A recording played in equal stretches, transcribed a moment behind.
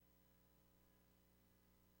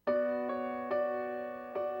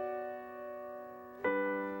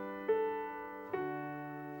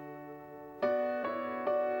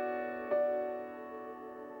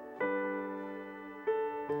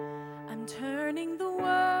turning the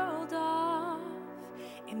world off,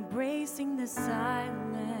 embracing the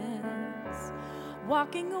silence,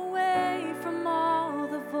 walking away from all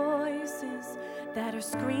the voices that are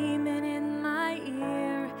screaming in my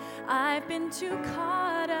ear. I've been too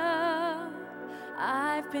caught up,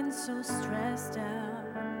 I've been so stressed out,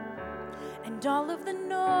 and all of the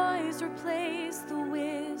noise replaced the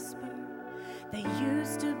whisper that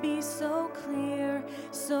used to be so clear.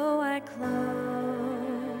 So I close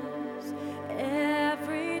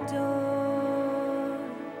every door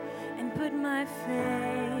and put my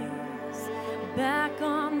face back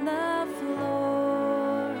on the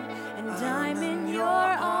floor, and I'm in your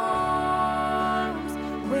arms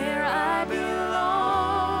where I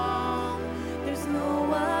belong. There's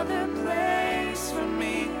no other place for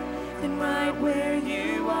me than right where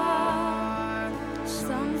you are.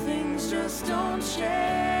 Some things just don't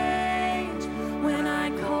change when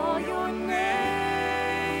I call your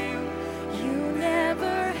name. You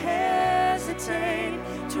never hesitate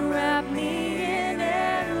to wrap me in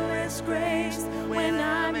endless grace when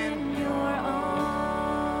I'm in your arms.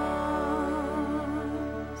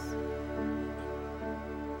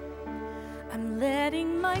 I'm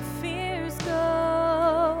letting my fears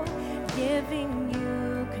go, giving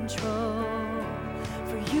you control.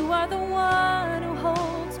 For you are the one who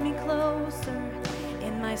holds me closer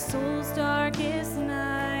in my soul's darkest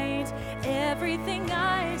night. Everything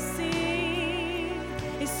I see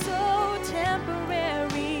is so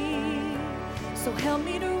temporary, so help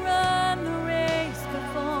me to run the race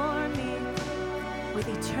before me with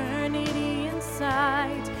eternity in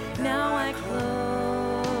sight. Now I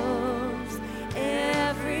close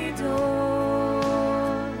every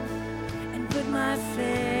door and put my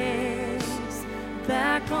face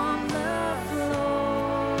back on the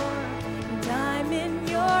floor, and I'm in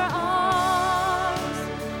your arms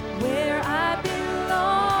where I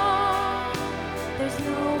belong. There's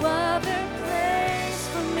no other place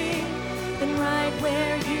for me than right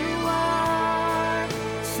where you are.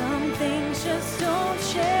 Some things just don't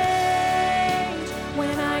change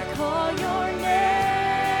when I call your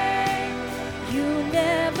name. You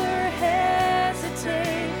never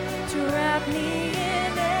hesitate to wrap me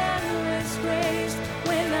in endless grace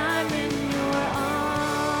when I'm in your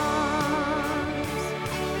arms.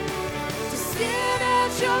 To sit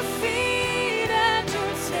at your feet at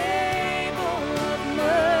your table of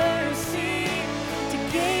mercy, to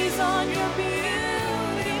gaze on your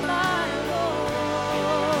beauty, my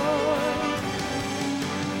Lord,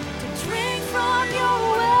 to drink from your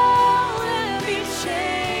well and be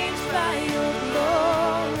changed by your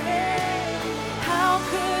glory. How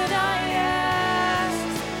could I ask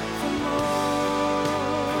for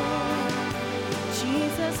more?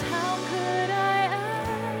 Jesus, how could I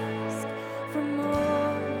ask for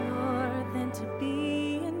more than to be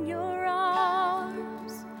in your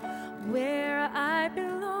arms where I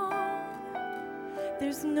belong?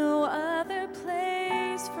 There's no other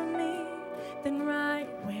place for me than right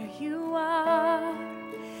where you are.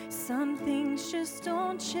 Some things just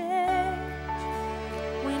don't change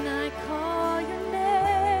when I call your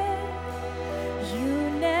name. You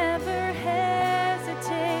never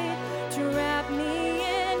hesitate to wrap me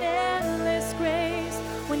in endless grace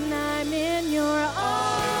when I'm in your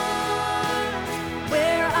arms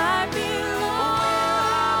where I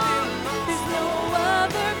belong. There's no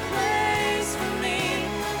other place for me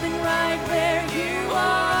than right where you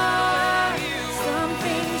are. Some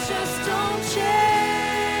things just don't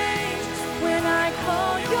change when I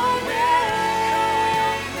call your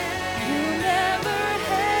name. You never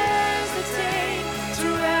hesitate to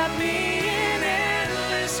wrap me in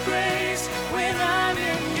endless grace when I'm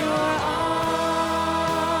in your arms.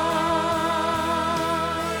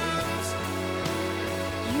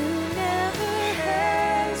 You never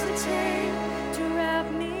hesitate to wrap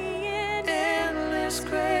me in endless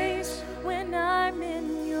grace when I'm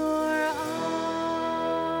in your arms.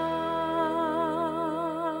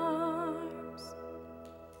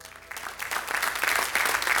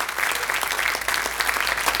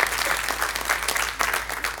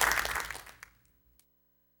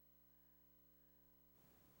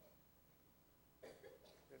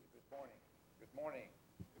 Good morning. Good morning.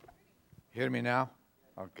 Hear me now?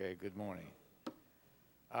 Okay, good morning.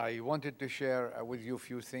 I wanted to share with you a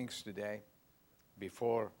few things today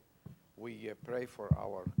before we pray for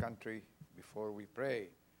our country, before we pray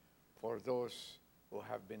for those who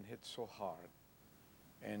have been hit so hard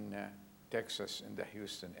in Texas, in the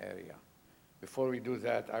Houston area. Before we do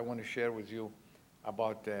that, I want to share with you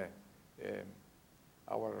about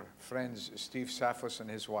our friends Steve Safos and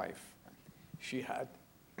his wife. She had,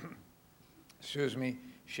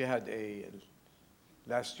 she had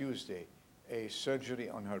last Tuesday, a surgery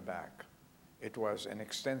on her back. It was an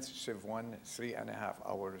extensive one, 3.5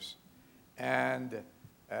 hours, and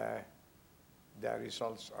the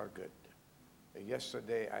results are good.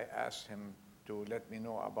 Yesterday, I asked him to let me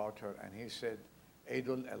know about her, and he said,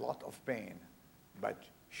 Adel, a lot of pain, but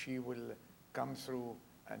she will come through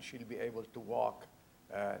and she'll be able to walk,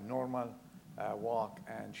 normal walk,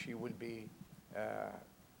 and she will be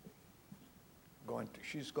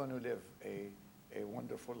she's going to live a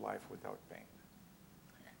wonderful life without pain.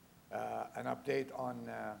 An update on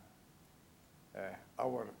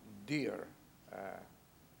our dear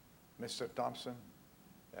Mr. Thompson.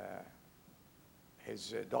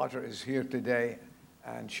 His daughter is here today,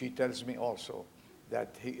 and she tells me also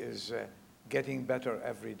that he is getting better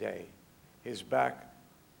every day. He's back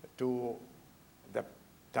to the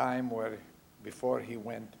time where before he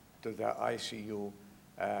went to the ICU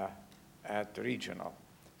at Regional.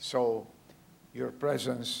 So your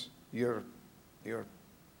presence, your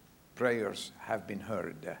prayers have been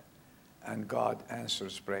heard, and God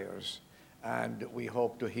answers prayers. And we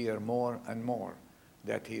hope to hear more and more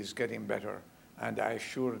that he's getting better. And I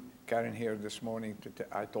assured Karen here this morning,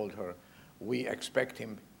 I told her, we expect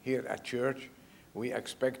him here at church. We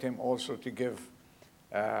expect him also to give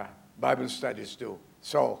Bible studies too.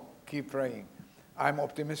 So keep praying. I'm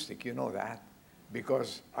optimistic, you know that,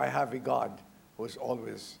 because I have a God who's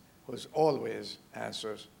always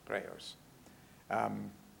answers prayers.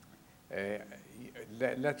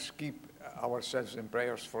 Let's keep ourselves in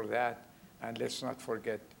prayers for that, and let's not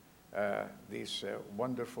forget these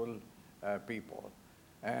wonderful people.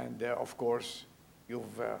 And of course,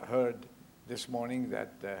 you've heard this morning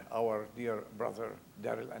that our dear brother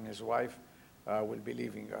Daryl and his wife will be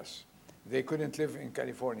leaving us. They couldn't live in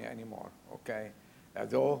California anymore, okay?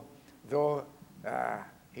 Though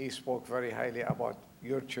he spoke very highly about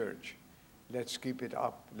your church. Let's keep it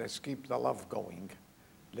up. Let's keep the love going.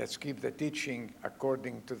 Let's keep the teaching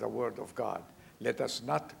according to the Word of God. Let us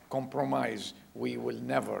not compromise. We will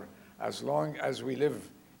never, as long as we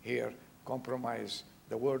live here, compromise.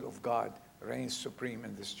 The Word of God reigns supreme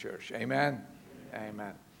in this church. Amen?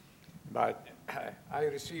 Amen. But I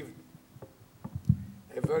received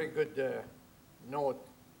a very good note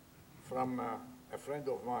from a friend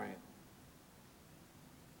of mine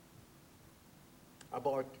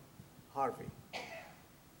about Harvey.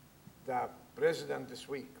 The president this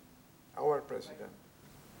week, our president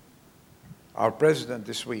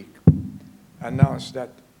this week announced that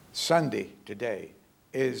Sunday, today,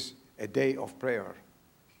 is a day of prayer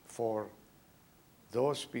for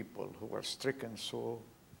those people who were stricken so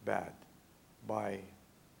bad by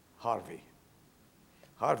Harvey.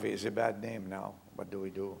 Harvey is a bad name now. What do we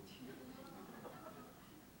do?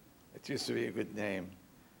 It used to be a good name.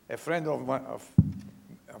 A friend of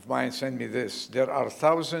mine sent me this. There are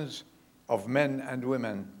thousands of men and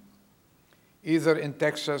women, either in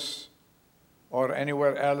Texas or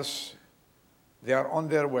anywhere else. They are on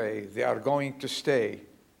their way. They are going to stay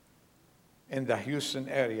in the Houston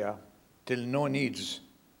area till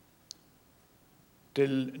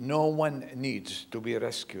no one needs to be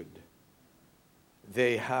rescued.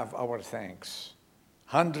 They have our thanks.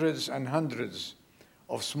 Hundreds and hundreds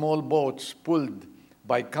of small boats pulled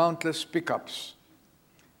by countless pickups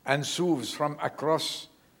and SUVs from across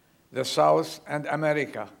the South and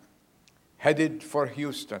America headed for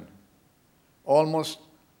Houston. Almost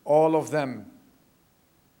all of them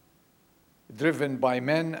driven by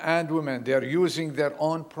men and women. They're using their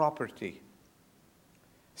own property,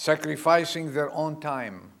 sacrificing their own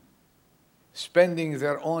time, spending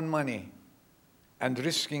their own money, and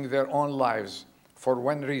risking their own lives for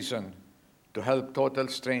one reason: to help total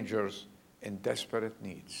strangers in desperate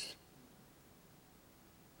needs.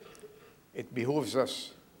 It behooves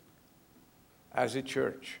us as a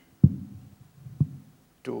church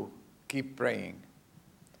to keep praying.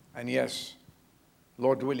 And yes,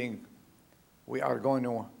 Lord willing, we are going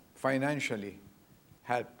to financially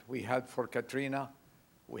help. We helped for Katrina,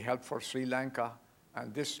 we helped for Sri Lanka,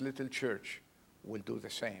 and this little church will do the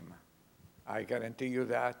same. I guarantee you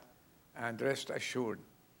that, and rest assured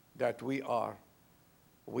that we are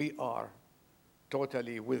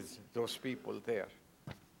totally with those people there.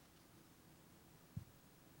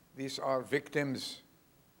 These are victims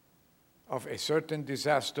of a certain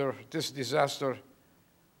disaster, this disaster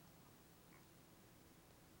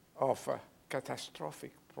of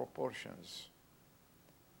catastrophic proportions.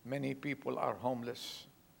 Many people are homeless,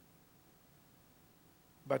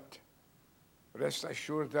 but rest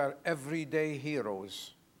assured there are everyday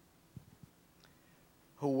heroes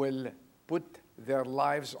who will put their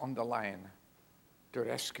lives on the line to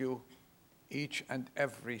rescue each and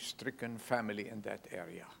every stricken family in that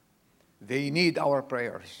area. They need our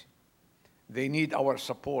prayers. They need our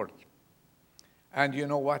support. And you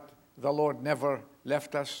know what? The Lord never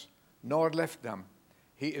left us nor left them.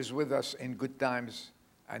 He is with us in good times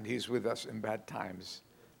and He's with us in bad times,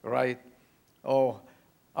 right? Oh,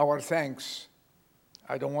 our thanks.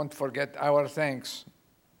 I don't want to forget our thanks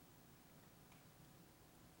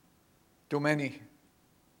to many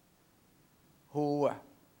who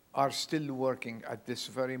are still working at this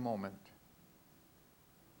very moment.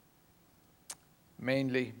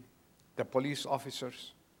 Mainly the police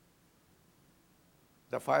officers,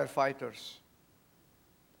 the firefighters,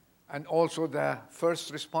 and also the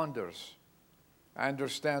first responders. I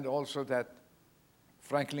understand also that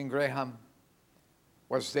Franklin Graham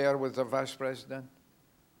was there with the vice president,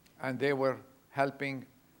 and they were helping,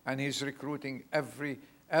 and he's recruiting every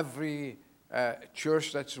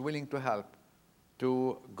church that's willing to help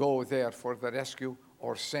to go there for the rescue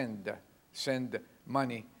or send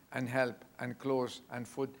money and help and clothes and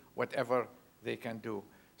food, whatever they can do.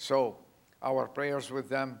 So our prayers with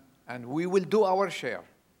them, and we will do our share.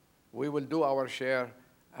 We will do our share,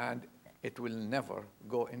 and it will never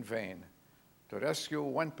go in vain. To rescue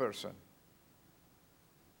one person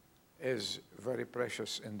is very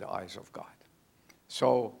precious in the eyes of God.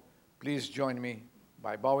 So please join me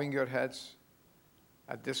by bowing your heads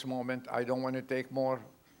at this moment. I don't want to take more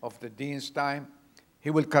of the dean's time. He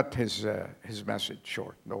will cut his message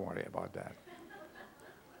short. Don't worry about that.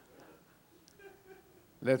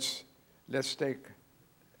 Let's take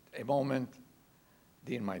a moment.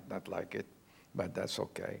 Dean might not like it, but that's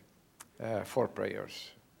okay, for prayers.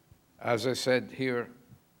 As I said here,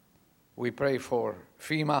 we pray for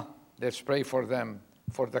FEMA. Let's pray for them,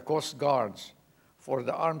 for the Coast Guards, for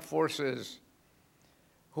the armed forces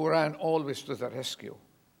who ran always to the rescue,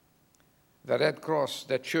 the Red Cross,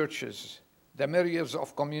 the churches, the myriads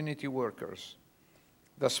of community workers,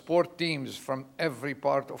 the sport teams from every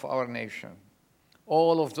part of our nation,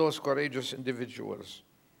 all of those courageous individuals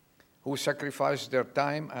who sacrificed their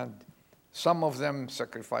time, and some of them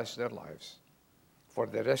sacrificed their lives for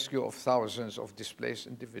the rescue of thousands of displaced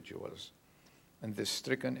individuals in this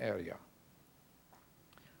stricken area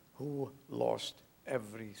who lost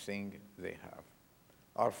everything they have.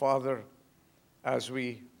 Our Father, as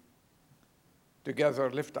we together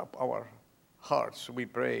lift up our hearts, we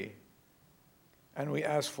pray and we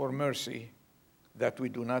ask for mercy that we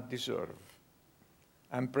do not deserve,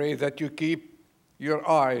 and pray that you keep your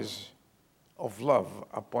eyes of love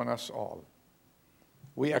upon us all.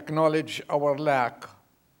 We acknowledge our lack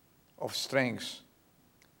of strength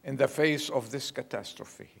in the face of this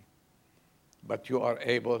catastrophe, but you are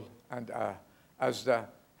able, and as the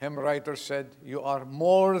hymn writer said, you are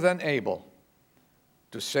more than able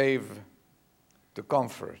to save, to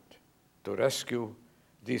comfort, to rescue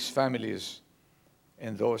these families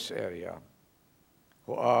in those areas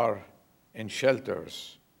who are in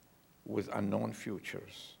shelters with unknown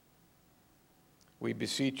futures. We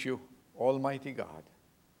beseech you, Almighty God,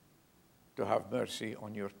 to have mercy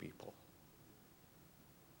on your people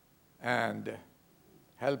and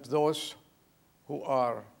help those who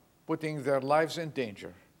are putting their lives in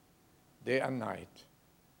danger day and night.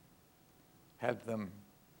 Help them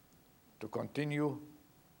to continue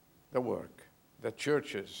the work, the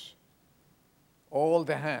churches, all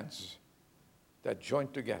the hands that join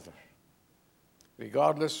together,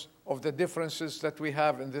 regardless of the differences that we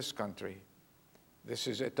have in this country. This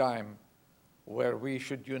is a time where we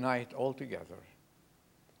should unite all together,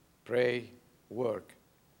 pray, work,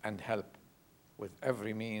 and help with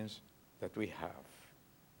every means that we have.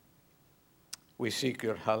 We seek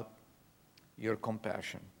your help, your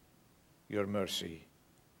compassion, your mercy,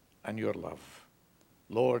 and your love.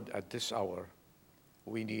 Lord, at this hour,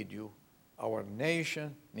 we need you. Our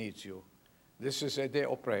nation needs you. This is a day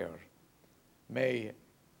of prayer. May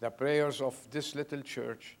the prayers of this little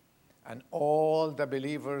church and all the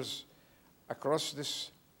believers across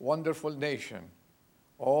this wonderful nation,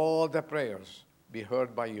 all the prayers be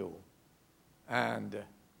heard by you, and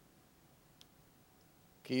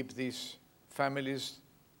keep these families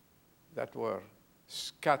that were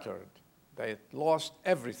scattered, that lost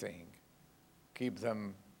everything, keep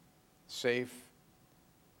them safe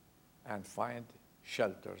and find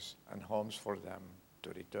shelters and homes for them to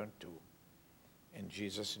return to. In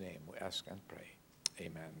Jesus' name we ask and pray.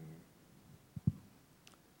 Amen.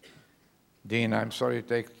 Dean, I'm sorry to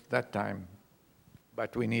take that time,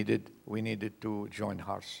 but we needed to join our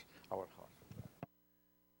hearts.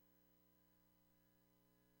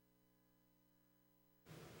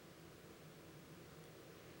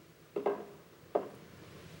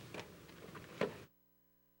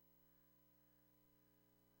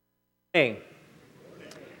 Hey,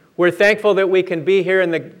 We're thankful that we can be here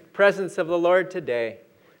in the presence of the Lord today.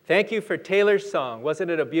 Thank you for Taylor's song.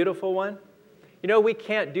 Wasn't it a beautiful one? You know, we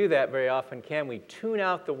can't do that very often, can we? Tune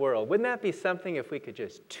out the world. Wouldn't that be something if we could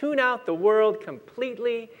just tune out the world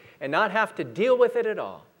completely and not have to deal with it at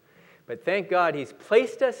all? But thank God He's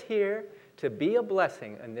placed us here to be a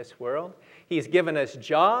blessing in this world. He's given us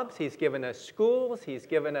jobs. He's given us schools. He's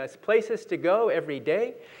given us places to go every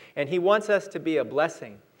day. And He wants us to be a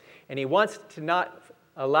blessing. And He wants to not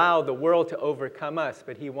allow the world to overcome us,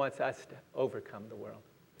 but He wants us to overcome the world.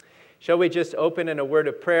 Shall we just open in a word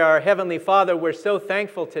of prayer? Our Heavenly Father, we're so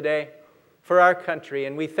thankful today for our country,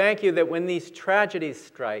 and we thank You that when these tragedies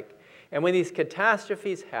strike and when these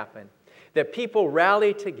catastrophes happen, that people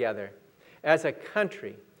rally together as a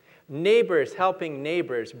country, neighbors helping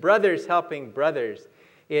neighbors, brothers helping brothers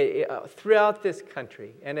throughout this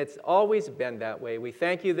country, and it's always been that way. We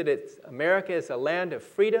thank You that America is a land of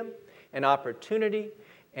freedom and opportunity,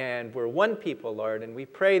 and we're one people, Lord, and we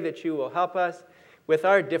pray that You will help us with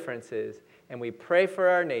our differences, and we pray for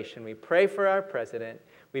our nation. We pray for our president.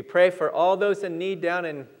 We pray for all those in need down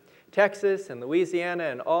in Texas and Louisiana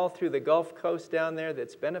and all through the Gulf Coast down there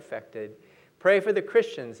that's been affected. Pray for the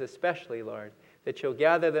Christians especially, Lord, that You'll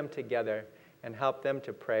gather them together and help them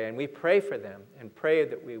to pray. And we pray for them and pray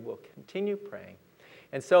that we will continue praying.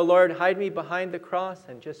 And so, Lord, hide me behind the cross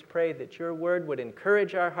and just pray that Your word would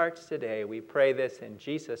encourage our hearts today. We pray this in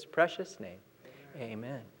Jesus' precious name.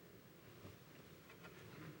 Amen.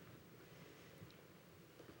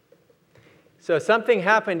 So something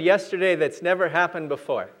happened yesterday that's never happened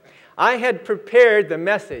before. I had prepared the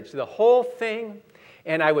message, the whole thing,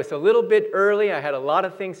 and I was a little bit early. I had a lot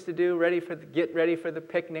of things to do, get ready for the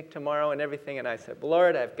picnic tomorrow and everything. And I said,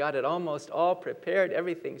 Lord, I've got it almost all prepared.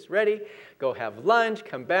 Everything's ready. Go have lunch,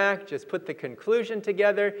 come back, just put the conclusion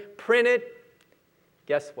together, print it.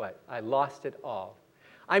 Guess what? I lost it all.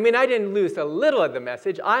 I mean, I didn't lose a little of the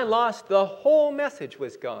message. I lost the whole message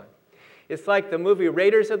was gone. It's like the movie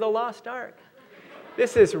Raiders of the Lost Ark.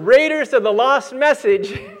 This is Raiders of the Lost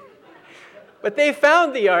Message. But they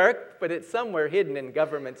found the ark, but it's somewhere hidden in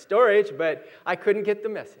government storage, but I couldn't get the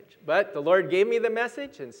message. But the Lord gave me the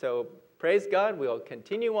message, and so praise God, we'll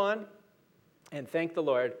continue on and thank the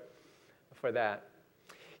Lord for that.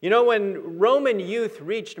 You know, when Roman youth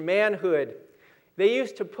reached manhood, they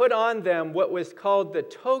used to put on them what was called the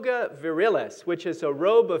toga virilis, which is a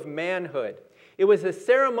robe of manhood. It was a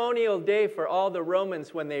ceremonial day for all the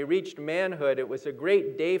Romans when they reached manhood. It was a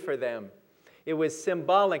great day for them. It was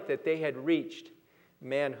symbolic that they had reached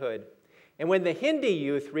manhood. And when the Hindi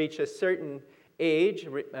youth reached a certain age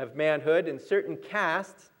of manhood in certain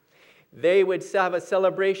castes, they would have a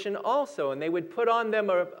celebration also, and they would put on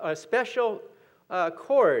them a special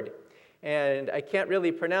cord. And I can't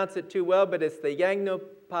really pronounce it too well, but it's the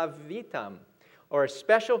Yagnopavitam, or a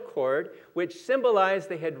special cord, which symbolized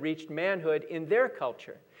they had reached manhood in their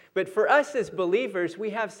culture. But for us as believers,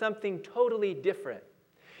 we have something totally different.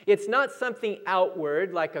 It's not something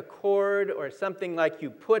outward, like a cord or something like you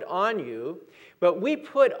put on you, but we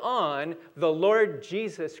put on the Lord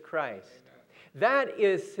Jesus Christ. That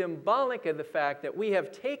is symbolic of the fact that we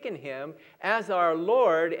have taken Him as our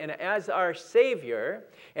Lord and as our Savior,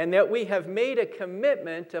 and that we have made a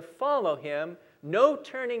commitment to follow Him, no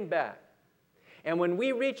turning back. And when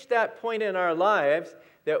we reach that point in our lives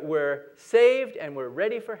that we're saved and we're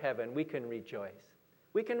ready for heaven, we can rejoice.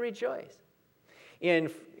 We can rejoice.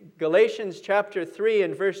 In Galatians chapter 3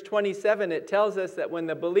 and verse 27, it tells us that when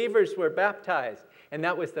the believers were baptized, and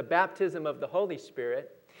that was the baptism of the Holy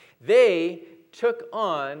Spirit, they took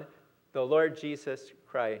on the Lord Jesus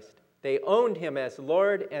Christ. They owned Him as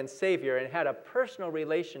Lord and Savior and had a personal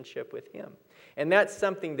relationship with Him. And that's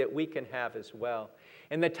something that we can have as well.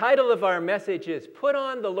 And the title of our message is Put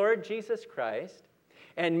on the Lord Jesus Christ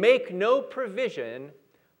and Make No Provision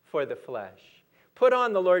for the Flesh. Put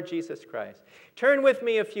on the Lord Jesus Christ. Turn with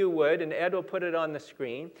me, if you would, and Ed will put it on the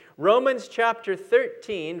screen. Romans chapter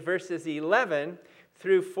 13, verses 11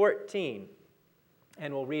 through 14.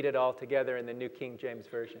 And we'll read it all together in the New King James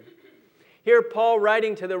Version. Here Paul,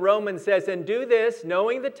 writing to the Romans, says, "And do this,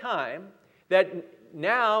 knowing the time, that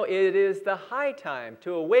now it is the high time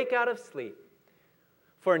to awake out of sleep.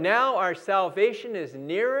 For now our salvation is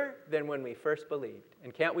nearer than when we first believed."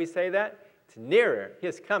 And can't we say that? It's nearer.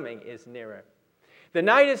 His coming is nearer. "The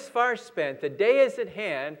night is far spent, the day is at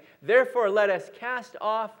hand. Therefore let us cast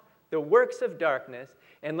off the works of darkness,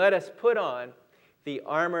 and let us put on the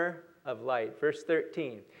armor of light." Verse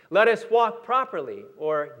 13, "Let us walk properly,"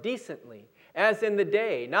 or decently, "as in the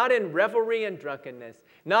day, not in revelry and drunkenness,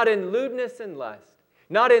 not in lewdness and lust,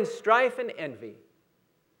 not in strife and envy,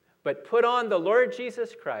 but put on the Lord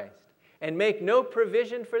Jesus Christ, and make no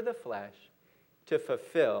provision for the flesh to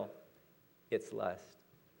fulfill its lust.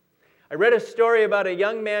 I read a story about a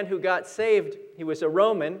young man who got saved. He was a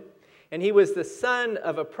Roman, and he was the son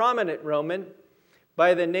of a prominent Roman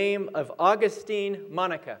by the name of Augustine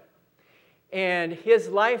Monica. And his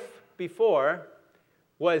life before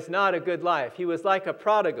was not a good life. He was like a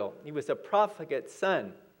prodigal. He was a profligate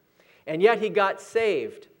son. And yet he got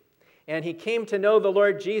saved. And he came to know the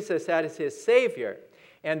Lord Jesus as his Savior.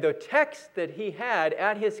 And the text that he had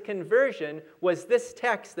at his conversion was this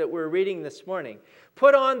text that we're reading this morning.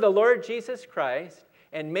 Put on the Lord Jesus Christ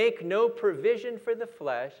and make no provision for the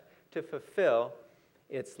flesh to fulfill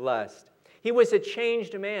its lust. He was a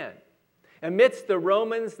changed man. Amidst the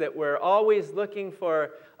Romans that were always looking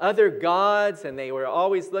for other gods and they were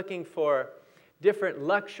always looking for different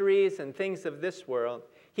luxuries and things of this world,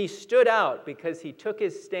 he stood out because he took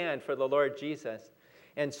his stand for the Lord Jesus.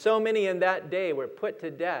 And so many in that day were put to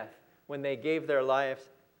death when they gave their lives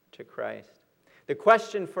to Christ. The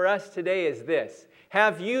question for us today is this: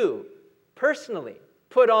 have you personally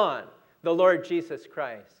put on the Lord Jesus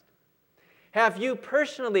Christ? Have you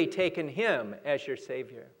personally taken him as your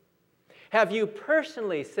Savior? Have you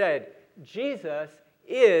personally said, Jesus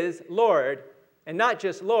is Lord, and not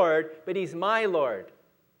just Lord, but he's my Lord.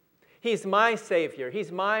 He's my Savior.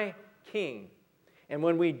 He's my King. And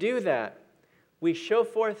when we do that, we show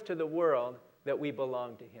forth to the world that we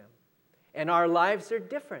belong to him. And our lives are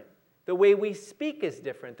different. The way we speak is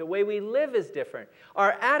different. The way we live is different.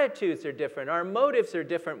 Our attitudes are different. Our motives are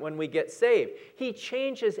different when we get saved. He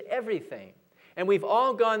changes everything. And we've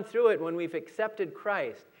all gone through it when we've accepted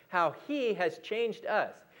Christ, how he has changed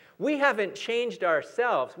us. We haven't changed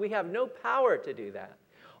ourselves. We have no power to do that.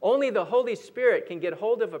 Only the Holy Spirit can get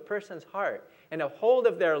hold of a person's heart and a hold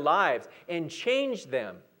of their lives and change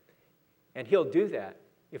them. And he'll do that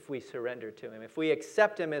if we surrender to him, if we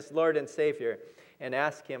accept him as Lord and Savior and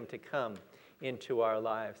ask him to come into our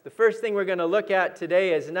lives. The first thing we're going to look at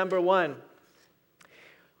today is, number one,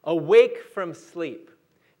 awake from sleep.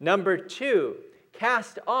 Number two,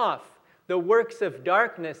 cast off the works of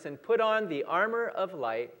darkness and put on the armor of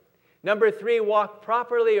light. Number three, walk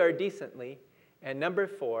properly or decently. And number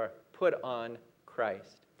four, put on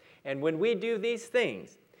Christ. And when we do these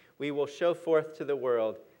things, we will show forth to the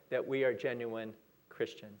world that we are genuine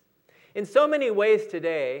Christians. In so many ways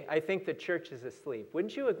today, I think the church is asleep.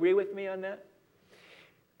 Wouldn't you agree with me on that?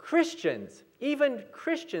 Christians, even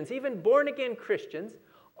born-again Christians,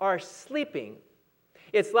 are sleeping.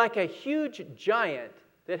 It's like a huge giant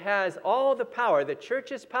that has all the power. The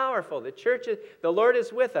church is powerful. The Lord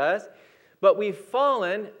is with us, but we've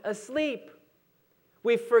fallen asleep.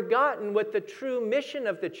 We've forgotten what the true mission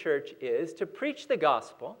of the church is: to preach the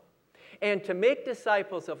gospel and to make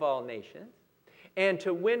disciples of all nations and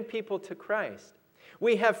to win people to Christ.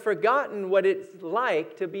 We have forgotten what it's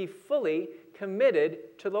like to be fully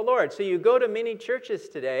committed to the Lord. So you go to many churches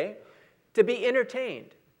today to be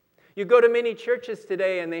entertained. You go to many churches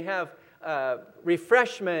today and they have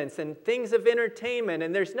refreshments and things of entertainment,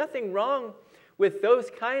 and there's nothing wrong with those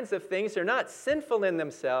kinds of things. They're not sinful in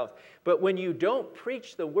themselves. But when you don't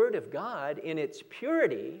preach the Word of God in its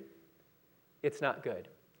purity, it's not good.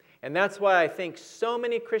 And that's why I think so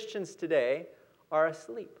many Christians today are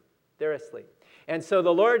asleep. They're asleep. And so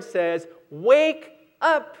the Lord says, wake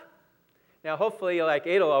up. Now, hopefully, like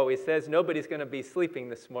Adel always says, nobody's going to be sleeping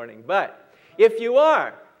this morning. But if you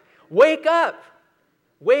are, wake up.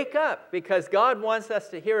 Wake up, because God wants us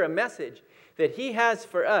to hear a message that he has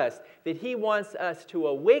for us, that he wants us to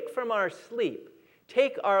awake from our sleep,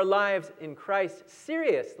 take our lives in Christ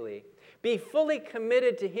seriously, be fully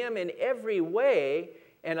committed to him in every way,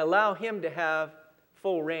 and allow him to have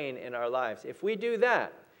full reign in our lives. If we do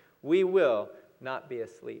that, we will not be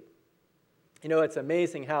asleep. You know, it's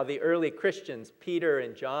amazing how the early Christians, Peter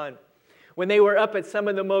and John, when they were up at some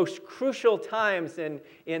of the most crucial times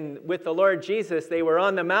with the Lord Jesus, they were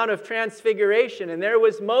on the Mount of Transfiguration, and there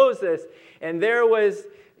was Moses, and there was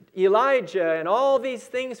Elijah, and all these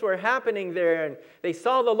things were happening there, and they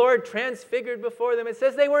saw the Lord transfigured before them. It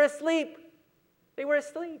says they were asleep. They were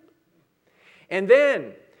asleep. And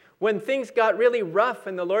then, when things got really rough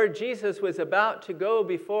and the Lord Jesus was about to go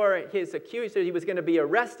before his accuser, he was going to be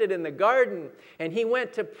arrested in the garden, and he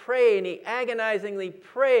went to pray, and he agonizingly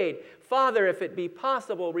prayed, Father, if it be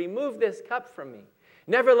possible, remove this cup from me.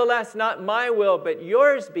 Nevertheless, not my will, but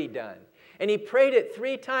yours be done. And he prayed it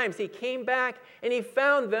 3 times. He came back, and he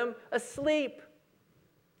found them asleep.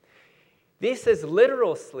 This is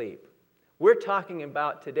literal sleep. We're talking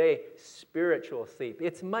about today spiritual sleep.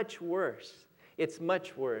 It's much worse. It's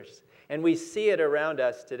much worse. And we see it around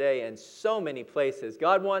us today in so many places.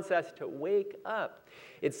 God wants us to wake up.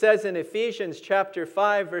 It says in Ephesians chapter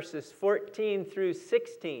 5, verses 14 through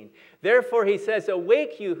 16, "Therefore," he says,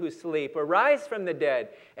 "awake you who sleep, arise from the dead,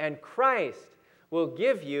 and Christ will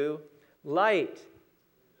give you light.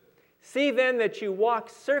 See then that you walk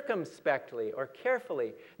circumspectly," or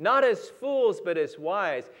carefully, "not as fools, but as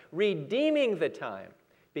wise, redeeming the time,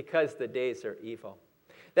 because the days are evil."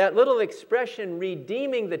 That little expression,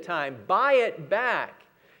 redeeming the time, buy it back.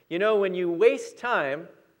 You know, when you waste time,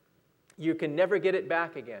 you can never get it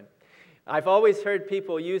back again. I've always heard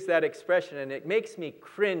people use that expression, and it makes me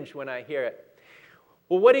cringe when I hear it.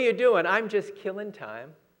 Well, what are you doing? I'm just killing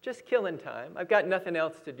time. Just killing time. I've got nothing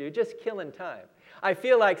else to do. Just killing time. I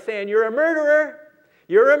feel like saying, you're a murderer.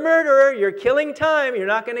 You're a murderer. You're killing time. You're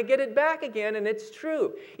not going to get it back again. And it's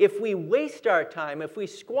true. If we waste our time, if we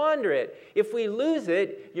squander it, if we lose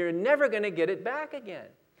it, you're never going to get it back again.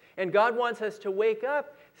 And God wants us to wake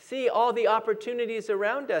up, see all the opportunities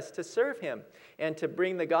around us to serve Him and to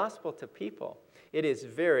bring the gospel to people. It is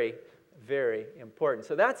very, very important.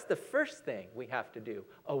 So that's the first thing we have to do.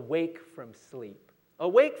 Awake from sleep.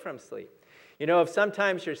 Awake from sleep. You know, if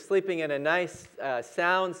sometimes you're sleeping in a nice,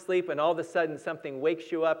 sound sleep and all of a sudden something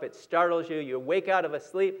wakes you up, it startles you, you wake out of a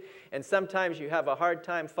sleep, and sometimes you have a hard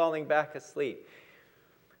time falling back asleep.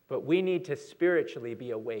 But we need to spiritually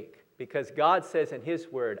be awake because God says in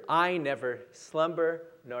His Word, "I never slumber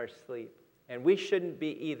nor sleep." And we shouldn't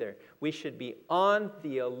be either. We should be on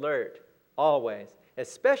the alert always,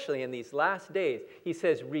 especially in these last days. He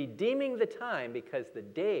says, redeeming the time because the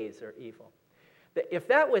days are evil. If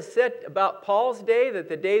that was said about Paul's day, that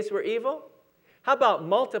the days were evil, how about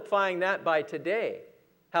multiplying that by today,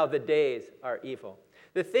 how the days are evil?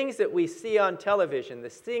 The things that we see on television, the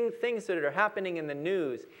things that are happening in the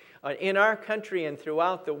news, in our country and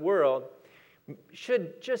throughout the world,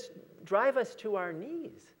 should just drive us to our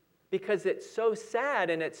knees because it's so sad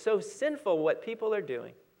and it's so sinful what people are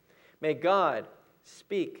doing. May God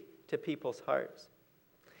speak to people's hearts.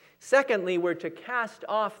 Secondly, we're to cast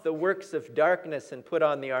off the works of darkness and put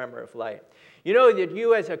on the armor of light. You know that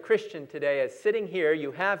you as a Christian today, as sitting here,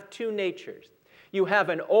 you have two natures. You have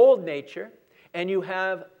an old nature and you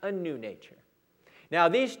have a new nature. Now,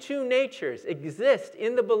 these two natures exist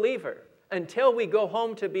in the believer until we go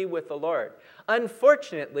home to be with the Lord.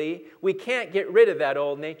 Unfortunately, we can't get rid of that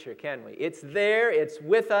old nature, can we? It's there, it's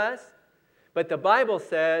with us, but the Bible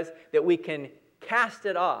says that we can cast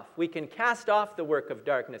it off. We can cast off the work of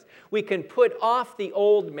darkness. We can put off the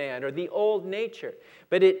old man or the old nature.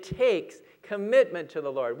 But it takes commitment to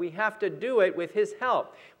the Lord. We have to do it with His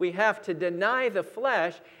help. We have to deny the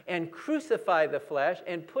flesh and crucify the flesh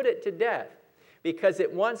and put it to death because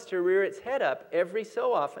it wants to rear its head up every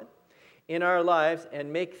so often in our lives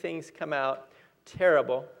and make things come out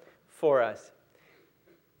terrible for us.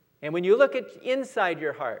 And when you look at inside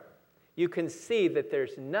your heart, you can see that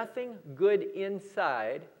there's nothing good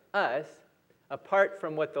inside us apart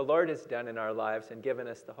from what the Lord has done in our lives and given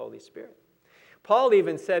us the Holy Spirit. Paul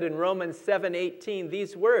even said in Romans 7:18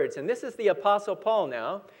 these words, and this is the Apostle Paul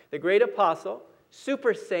now, the great apostle,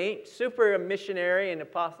 super saint, super missionary and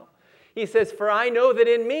apostle. He says, "For I know that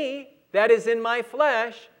in me, that is in my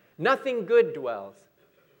flesh, nothing good dwells.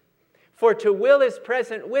 For to will is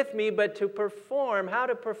present with me, but to perform, how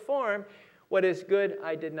to perform what is good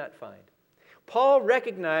I did not find." Paul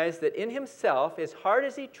recognized that in himself, as hard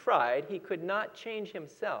as he tried, he could not change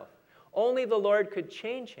himself. Only the Lord could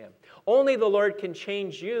change him. Only the Lord can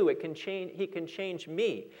change you. He can change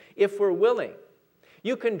me if we're willing.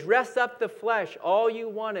 You can dress up the flesh all you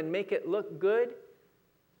want and make it look good,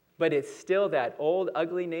 but it's still that old,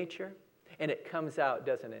 ugly nature, and it comes out,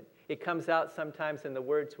 doesn't it? It comes out sometimes in the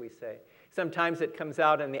words we say. Sometimes it comes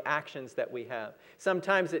out in the actions that we have.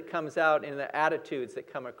 Sometimes it comes out in the attitudes that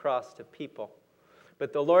come across to people.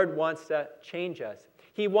 But the Lord wants to change us.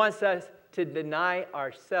 He wants us to deny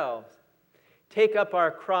ourselves, take up our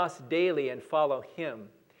cross daily and follow Him.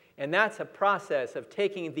 And that's a process of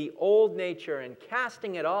taking the old nature and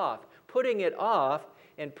casting it off, putting it off,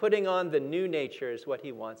 and putting on the new nature is what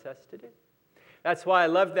He wants us to do. That's why I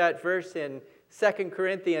love that verse in 2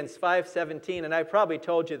 Corinthians 5:17, and I probably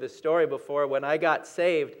told you the story before. When I got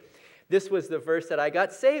saved, this was the verse that I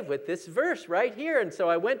got saved with, this verse right here. And so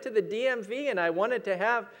I went to the DMV and I wanted to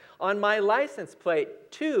have on my license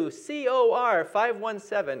plate 2COR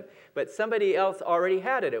 517, but somebody else already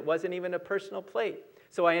had it. It wasn't even a personal plate.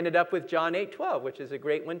 So I ended up with John 8:12, which is a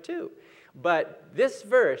great one too. But this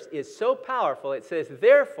verse is so powerful. It says,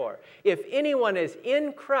 "Therefore, if anyone is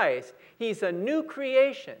in Christ, he's a new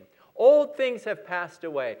creation. Old things have passed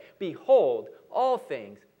away. Behold, all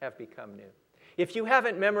things have become new." If you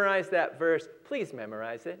haven't memorized that verse, please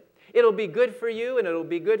memorize it. It'll be good for you, and it'll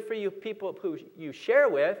be good for you people who you share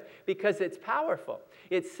with, because it's powerful.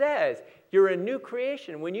 It says you're a new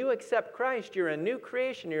creation. When you accept Christ, you're a new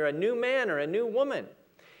creation. You're a new man or a new woman.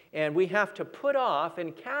 And we have to put off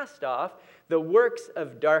and cast off the works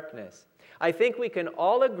of darkness. I think we can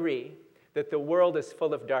all agree that the world is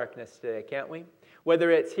full of darkness today, can't we? Whether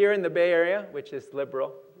it's here in the Bay Area, which is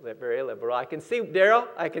liberal, very liberal. I can see, Daryl,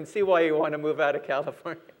 I can see why you want to move out of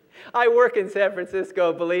California. I work in San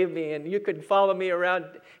Francisco, believe me, and you could follow me around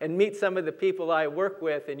and meet some of the people I work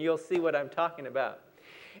with, and you'll see what I'm talking about.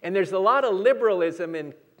 And there's a lot of liberalism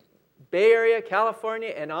in Bay Area, California,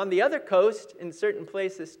 and on the other coast in certain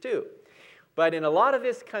places too. But in a lot of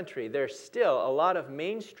this country, there's still a lot of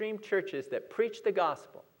mainstream churches that preach the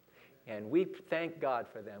gospel. And we thank God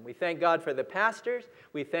for them. We thank God for the pastors.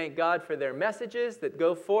 We thank God for their messages that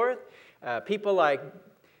go forth. People like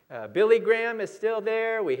Billy Graham is still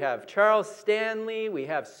there. We have Charles Stanley. We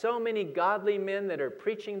have so many godly men that are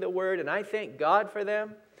preaching the word, and I thank God for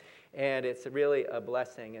them. And it's really a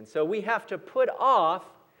blessing. And so we have to put off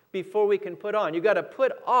before we can put on. You've got to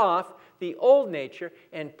put off the old nature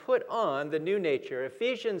and put on the new nature.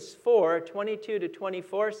 Ephesians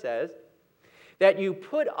 4:22-24 says that you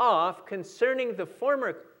put off concerning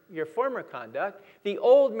your former conduct the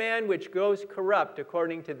old man which goes corrupt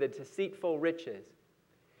according to the deceitful riches,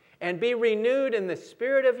 and be renewed in the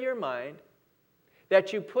spirit of your mind,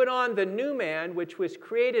 that you put on the new man which was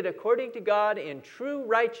created according to God in true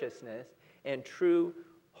righteousness and true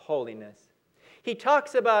holiness. He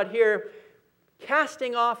talks about here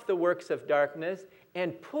casting off the works of darkness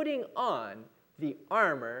and putting on the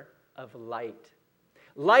armor of light.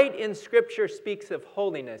 Light in Scripture speaks of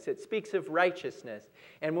holiness. It speaks of righteousness.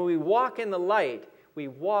 And when we walk in the light, we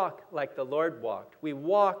walk like the Lord walked. We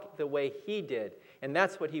walk the way He did. And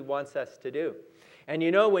that's what He wants us to do. And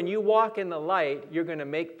you know, when you walk in the light, you're going to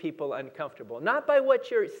make people uncomfortable. Not by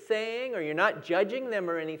what you're saying, or you're not judging them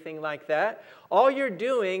or anything like that. All you're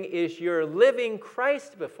doing is you're living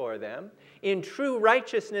Christ before them in true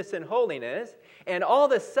righteousness and holiness, and all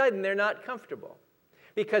of a sudden they're not comfortable.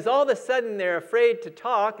 Because all of a sudden they're afraid to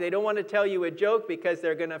talk. They don't want to tell you a joke because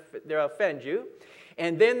they'll offend you.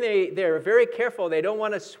 And then they're very careful. They don't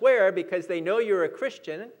want to swear because they know you're a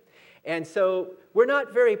Christian. And so we're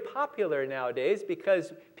not very popular nowadays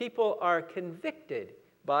because people are convicted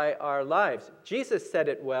by our lives. Jesus said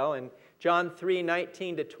it well in John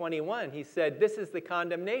 3:19-21. He said, this is the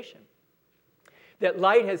condemnation, that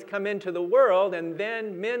light has come into the world, and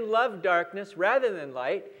then men love darkness rather than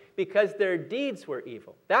light because their deeds were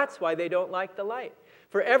evil. That's why they don't like the light.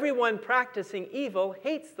 For everyone practicing evil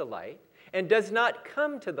hates the light and does not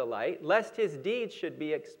come to the light, lest his deeds should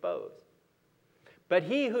be exposed. But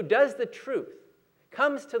he who does the truth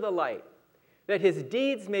comes to the light, that his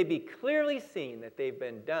deeds may be clearly seen that they've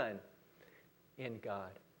been done in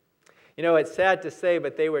God. You know, it's sad to say,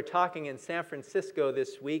 but they were talking in San Francisco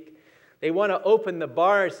this week. They want to open the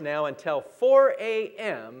bars now until 4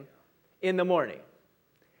 a.m. in the morning.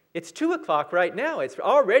 It's 2 o'clock right now. It's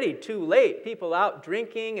already too late. People out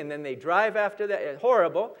drinking, and then they drive after that. It's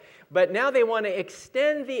horrible. But now they want to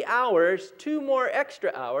extend the hours, 2 more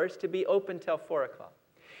extra hours, to be open till 4 o'clock.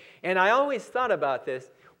 And I always thought about this.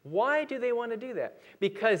 Why do they want to do that?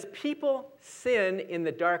 Because people sin in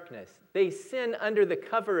the darkness. They sin under the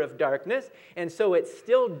cover of darkness, and so it's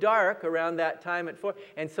still dark around that time at 4,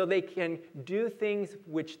 and so they can do things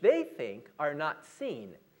which they think are not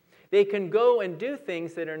seen. They can go and do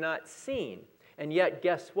things that are not seen, and yet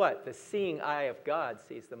guess what? The seeing eye of God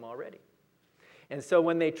sees them already. And so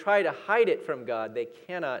when they try to hide it from God, they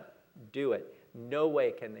cannot do it. No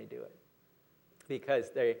way can they do it,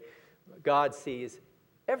 because God sees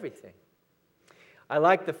everything. I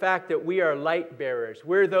like the fact that we are light bearers.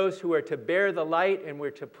 We're those who are to bear the light, and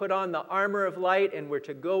we're to put on the armor of light, and we're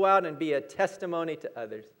to go out and be a testimony to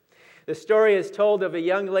others. The story is told of a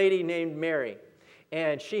young lady named Mary,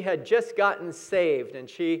 and she had just gotten saved, and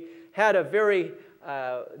she had a very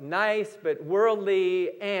nice but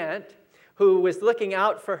worldly aunt who was looking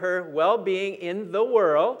out for her well-being in the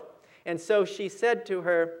world. And so she said to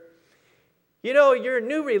her, "You know, your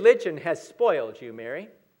new religion has spoiled you, Mary.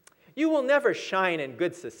 You will never shine in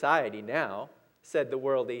good society now," said the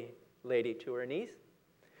worldly lady to her niece,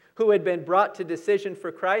 who had been brought to decision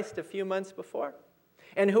for Christ a few months before,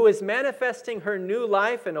 and who was manifesting her new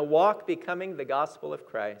life in a walk becoming the gospel of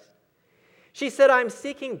Christ. She said, "I'm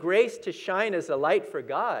seeking grace to shine as a light for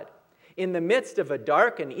God in the midst of a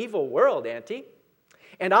dark and evil world, Auntie.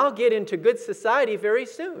 And I'll get into good society very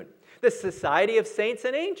soon, the society of saints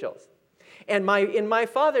and angels. And in my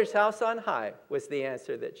Father's house on high," was the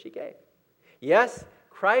answer that she gave. Yes,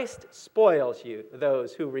 Christ spoils you,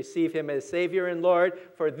 those who receive him as Savior and Lord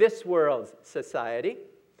for this world's society.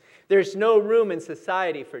 There's no room in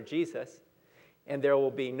society for Jesus, and there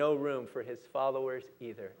will be no room for his followers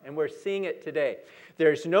either. And we're seeing it today.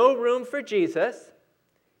 There's no room for Jesus,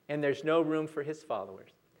 and there's no room for his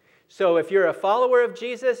followers. So if you're a follower of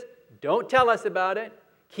Jesus, don't tell us about it.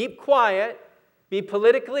 Keep quiet. Be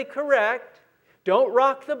politically correct. Don't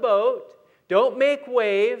rock the boat. Don't make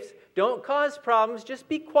waves. Don't cause problems. Just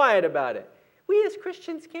be quiet about it. We as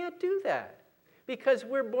Christians can't do that because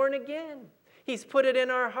we're born again. He's put it in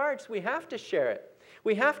our hearts. We have to share it.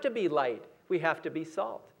 We have to be light. We have to be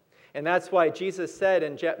salt. And that's why Jesus said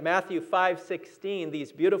in Matthew 5:16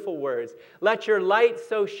 these beautiful words, "Let your light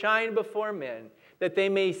so shine before men that they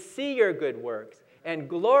may see your good works and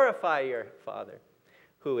glorify your Father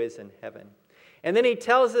who is in heaven." And then he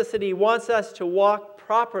tells us that he wants us to walk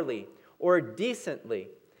properly or decently.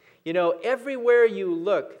 You know, everywhere you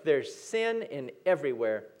look, there's sin in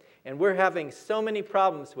everywhere. And we're having so many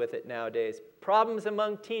problems with it nowadays. Problems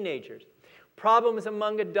among teenagers, problems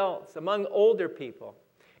among adults, among older people,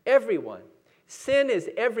 everyone. Sin is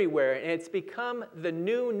everywhere, and it's become the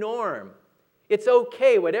new norm. It's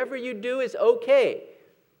okay. Whatever you do is okay.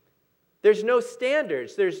 There's no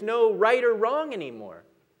standards. There's no right or wrong anymore.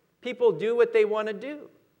 People do what they want to do,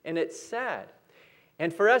 and it's sad.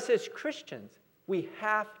 And for us as Christians, we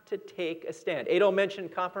have to take a stand. Adel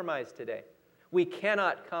mentioned compromise today. We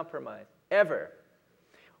cannot compromise, ever.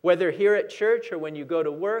 Whether here at church or when you go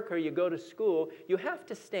to work or you go to school, you have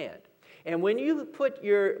to stand. And when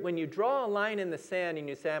you draw a line in the sand and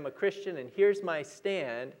you say, I'm a Christian and here's my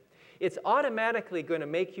stand, it's automatically going to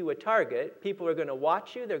make you a target. People are going to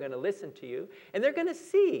watch you, they're going to listen to you, and they're going to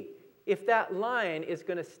see if that line is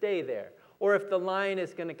going to stay there, or if the line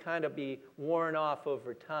is going to kind of be worn off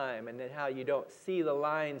over time, and then how you don't see the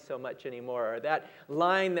line so much anymore, or that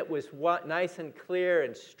line that was nice and clear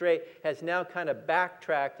and straight has now kind of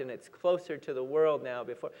backtracked and it's closer to the world now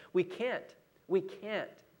before. We can't.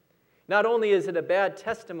 Not only is it a bad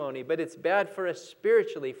testimony, but it's bad for us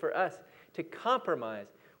spiritually, for us to compromise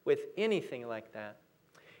with anything like that.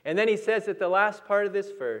 And then he says at the last part of this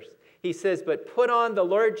verse, he says, but put on the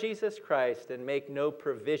Lord Jesus Christ and make no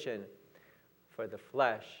provision for the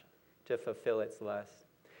flesh to fulfill its lust.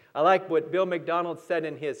 I like what Bill McDonald said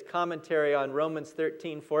in his commentary on Romans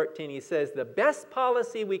 13:14. He says, the best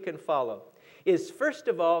policy we can follow is first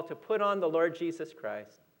of all to put on the Lord Jesus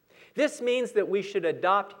Christ. This means that we should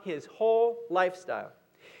adopt his whole lifestyle.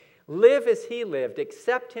 Live as he lived,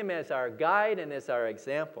 accept him as our guide and as our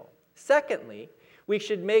example. Secondly, we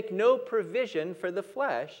should make no provision for the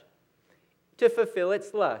flesh to fulfill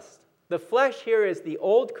its lust. The flesh here is the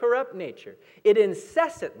old corrupt nature. It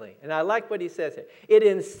incessantly, and I like what he says here, it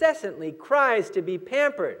incessantly cries to be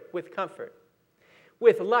pampered with comfort,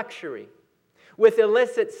 with luxury, with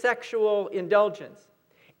illicit sexual indulgence,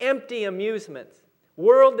 empty amusements,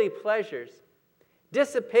 worldly pleasures,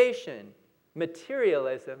 dissipation,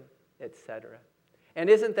 materialism, etc. And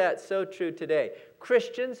isn't that so true today?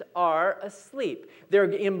 Christians are asleep. They're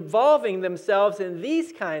involving themselves in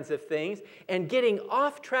these kinds of things and getting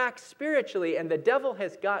off track spiritually, and the devil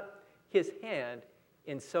has got his hand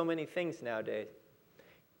in so many things nowadays.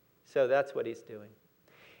 So that's what he's doing.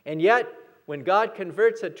 And yet, when God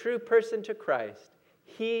converts a true person to Christ,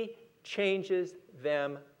 he changes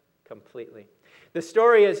them completely. The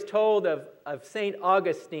story is told of St.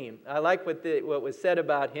 Augustine. I like what was said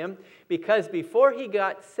about him, because before he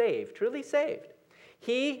got saved, truly saved,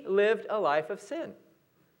 he lived a life of sin.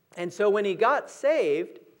 And so when he got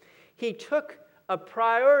saved, he took a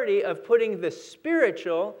priority of putting the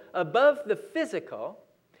spiritual above the physical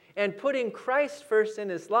and putting Christ first in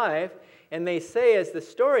his life. And they say, as the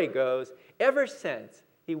story goes, ever since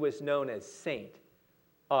he was known as St.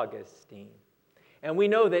 Augustine. And we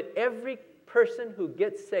know that every person who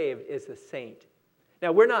gets saved is a saint.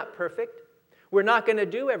 Now, we're not perfect. We're not going to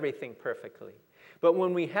do everything perfectly. But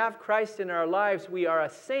when we have Christ in our lives, we are a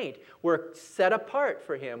saint. We're set apart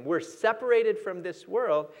for him. We're separated from this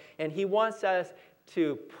world, and he wants us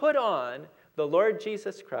to put on the Lord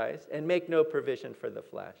Jesus Christ and make no provision for the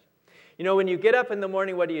flesh. You know, when you get up in the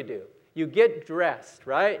morning, what do? You get dressed,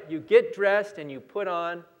 right? You get dressed and you put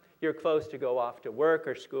on your clothes to go off to work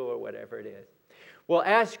or school or whatever it is. Well,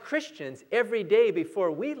 as Christians, every day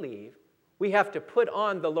before we leave, we have to put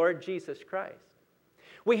on the Lord Jesus Christ.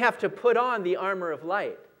 We have to put on the armor of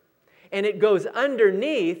light. And it goes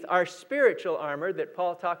underneath our spiritual armor that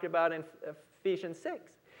Paul talked about in Ephesians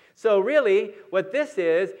 6. So really, what this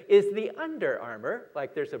is the Under Armour,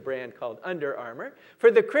 like there's a brand called Under Armour.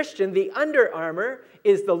 For the Christian, the Under Armour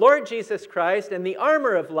is the Lord Jesus Christ and the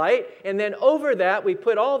armor of light, and then over that we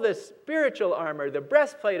put all the spiritual armor, the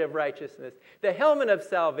breastplate of righteousness, the helmet of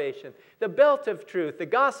salvation, the belt of truth, the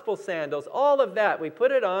gospel sandals, all of that. We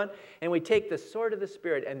put it on, and we take the sword of the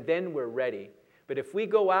Spirit, and then we're ready. But if we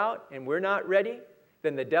go out and we're not ready,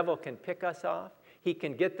 then the devil can pick us off. He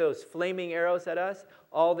can get those flaming arrows at us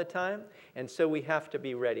all the time. And so we have to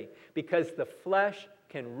be ready, because the flesh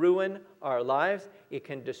can ruin our lives. It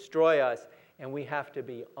can destroy us. And we have to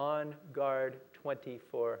be on guard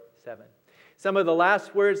 24/7. Some of the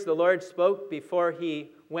last words the Lord spoke before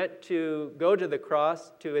he went to go to the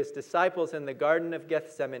cross to his disciples in the Garden of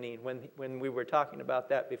Gethsemane, when we were talking about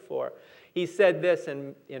that before. He said this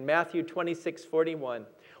in Matthew 26:41.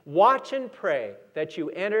 Watch and pray that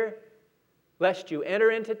lest you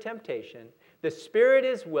enter into temptation. The spirit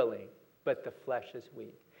is willing, but the flesh is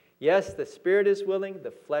weak. Yes, the spirit is willing,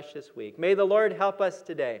 the flesh is weak. May the Lord help us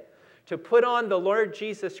today to put on the Lord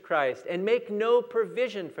Jesus Christ and make no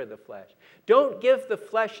provision for the flesh. Don't give the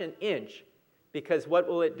flesh an inch, because what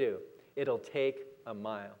will it do? It'll take a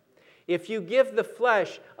mile. If you give the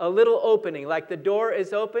flesh a little opening, like the door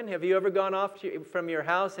is open, have you ever gone off from your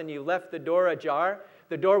house and you left the door ajar?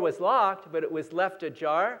 The door was locked, but it was left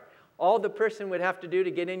ajar. All the person would have to do to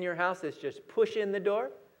get in your house is just push in the door.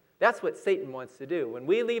 That's what Satan wants to do. When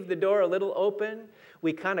we leave the door a little open,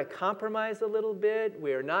 we kind of compromise a little bit.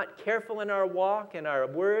 We are not careful in our walk, in our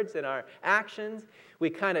words, in our actions. We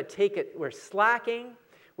kind of take it, we're slacking.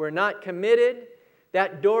 We're not committed.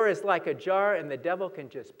 That door is like a jar, and the devil can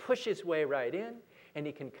just push his way right in, and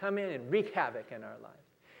he can come in and wreak havoc in our lives.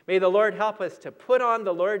 May the Lord help us to put on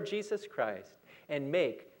the Lord Jesus Christ and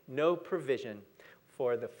make no provision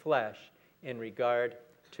for the flesh in regard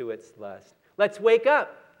to its lust. Let's wake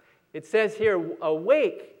up. It says here,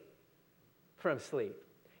 awake from sleep.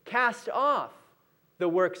 Cast off the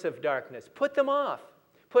works of darkness. Put them off.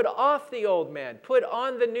 Put off the old man. Put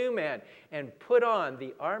on the new man. And put on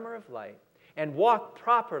the armor of light. And walk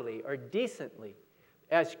properly or decently.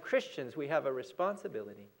 As Christians, we have a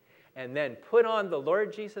responsibility. And then put on the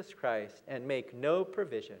Lord Jesus Christ and make no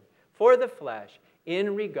provision for the flesh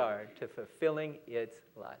in regard to fulfilling its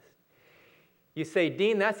lust. You say,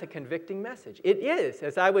 Dean, that's a convicting message. It is.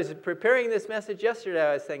 As I was preparing this message yesterday,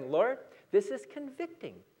 I was saying, Lord, this is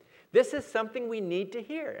convicting. This is something we need to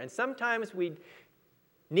hear. And sometimes we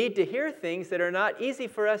need to hear things that are not easy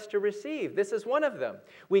for us to receive. This is one of them.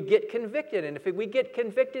 We get convicted. And if we get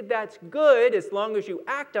convicted, that's good, as long as you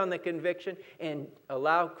act on the conviction and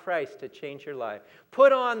allow Christ to change your life.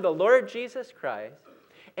 Put on the Lord Jesus Christ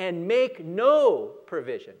and make no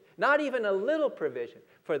provision, not even a little provision,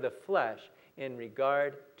 for the flesh in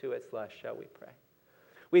regard to its lust. Shall we pray?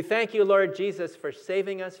 We thank you, Lord Jesus, for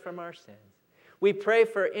saving us from our sins. We pray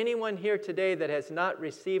for anyone here today that has not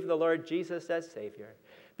received the Lord Jesus as Savior,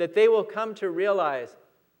 that they will come to realize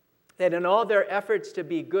that in all their efforts to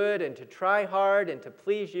be good and to try hard and to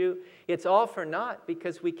please you, it's all for naught,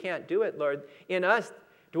 because we can't do it, Lord. In us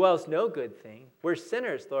dwells no good thing. We're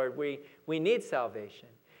sinners, Lord. We need salvation.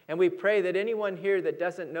 And we pray that anyone here that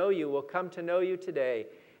doesn't know you will come to know you today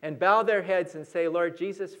and bow their heads and say, Lord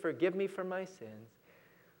Jesus, forgive me for my sins.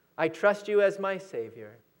 I trust you as my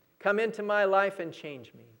Savior. Come into my life and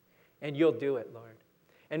change me. And you'll do it, Lord.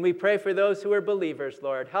 And we pray for those who are believers,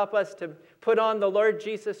 Lord. Help us to put on the Lord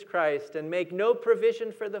Jesus Christ and make no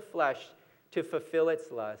provision for the flesh to fulfill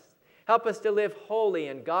its lusts. Help us to live holy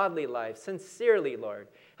and godly lives, sincerely, Lord.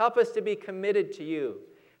 Help us to be committed to you.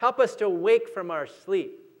 Help us to wake from our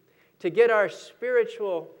sleep, to get our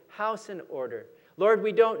spiritual house in order. Lord,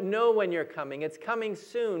 we don't know when you're coming. It's coming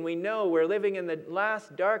soon. We know we're living in the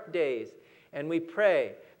last dark days. And we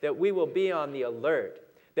pray that we will be on the alert,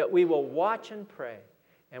 that we will watch and pray.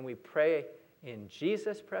 And we pray in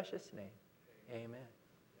Jesus' precious name. Amen.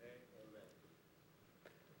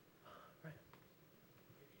 Right.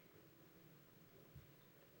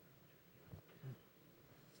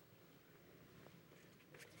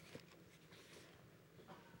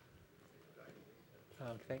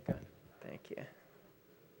 Oh, thank God. Thank you.